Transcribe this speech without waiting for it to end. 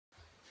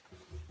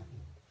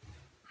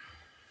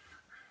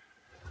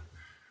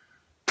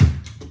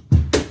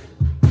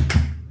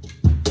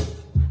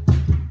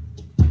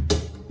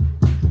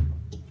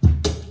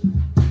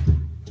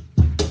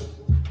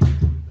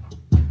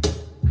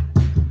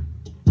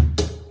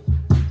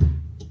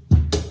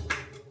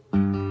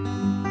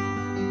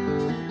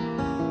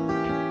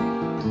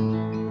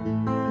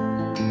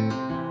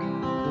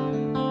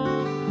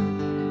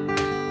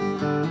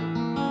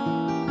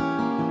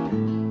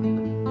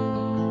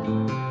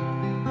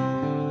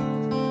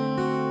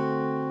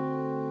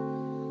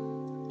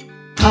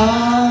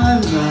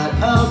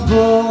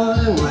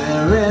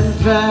wearing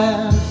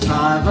Van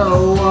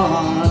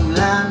 501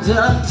 and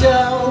a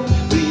dope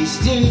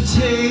beastie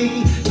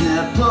tee,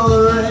 nipple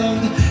ring,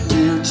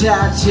 new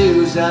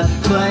tattoos that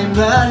claim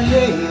that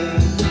he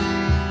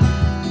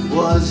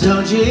was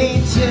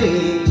OGT.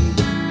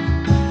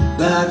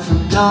 Back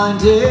from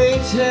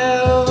 92,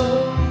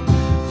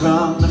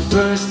 from the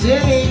first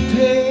EP,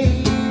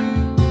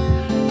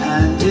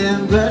 and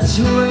in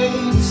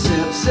between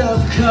sips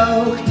of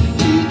coke,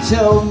 he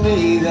told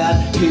me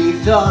that he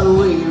thought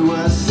we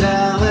were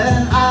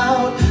selling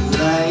out,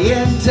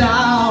 laying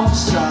down,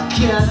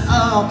 sucking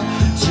up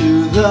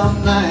to the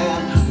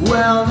man.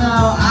 Well,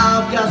 now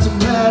I've got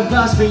some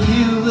advice for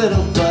you,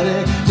 little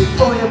buddy.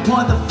 Before you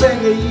point the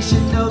finger, you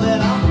should know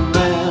that I'm the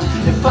man.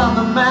 If I'm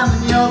the man,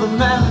 then you're the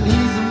man, and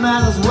he's the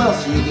man as well.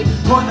 So you can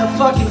point the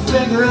fucking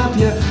finger up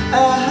your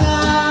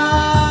ass.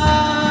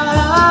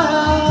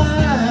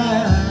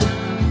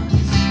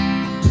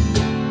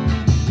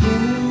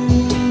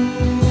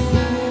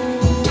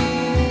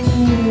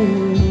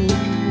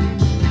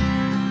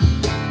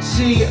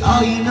 See,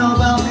 all you know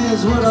about me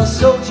is what I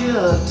sold you,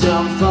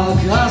 dumb fuck.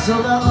 I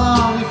sold that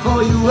long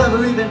before you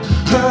ever even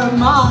heard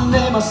my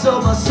name. I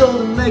sold my soul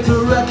to make a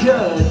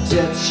record,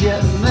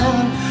 dipshit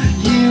man.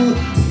 You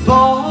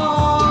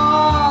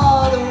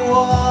bought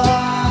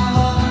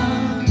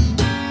one.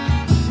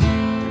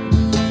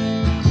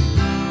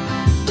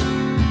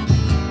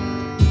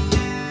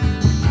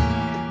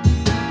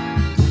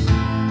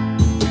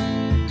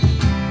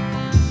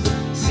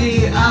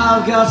 See,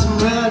 I've got some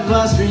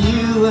advice for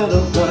you,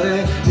 little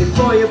buddy.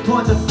 Before you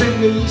point the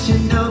finger, you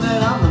should know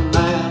that I'm the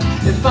man.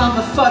 If I'm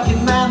the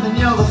fucking man, then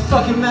you're the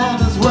fucking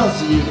man as well.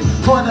 So you can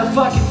point that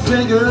fucking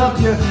finger up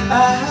your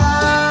ass.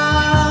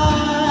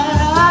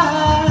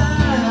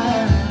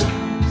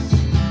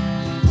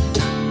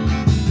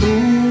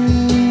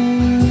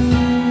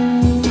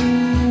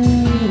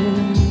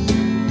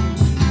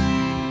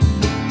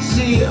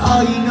 See,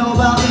 all you know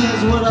about me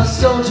is what I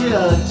sold you,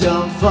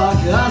 dumb fuck.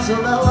 I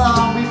sold that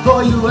long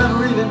before you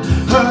ever even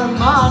heard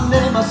my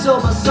name. I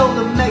sold my soul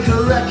to make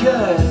a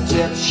record,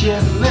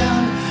 dipshit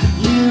man.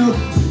 You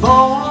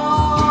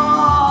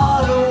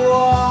bought one.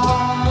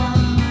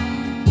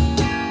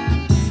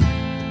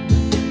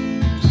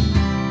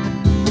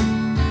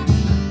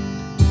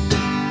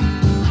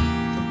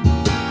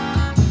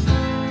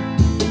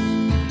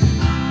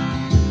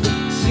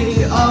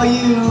 See, all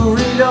you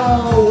read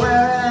or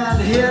wear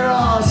and hear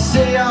or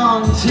see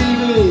on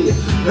TV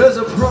is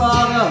a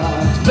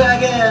product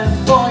begging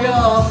for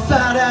your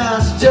fat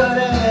ass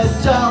dirty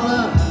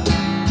dollar.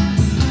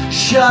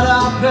 Shut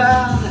up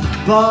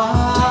and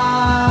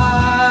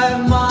buy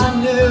my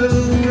new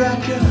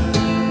record.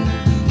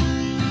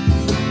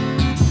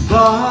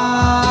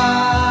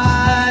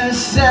 Buy,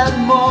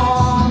 send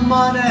more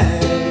money.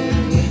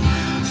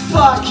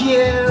 Fuck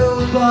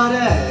you,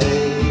 buddy.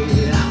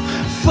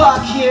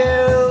 Fuck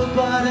you,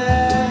 buddy.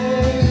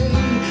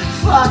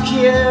 Fuck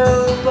you,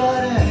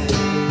 buddy.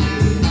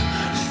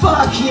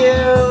 Fuck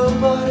you,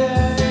 buddy.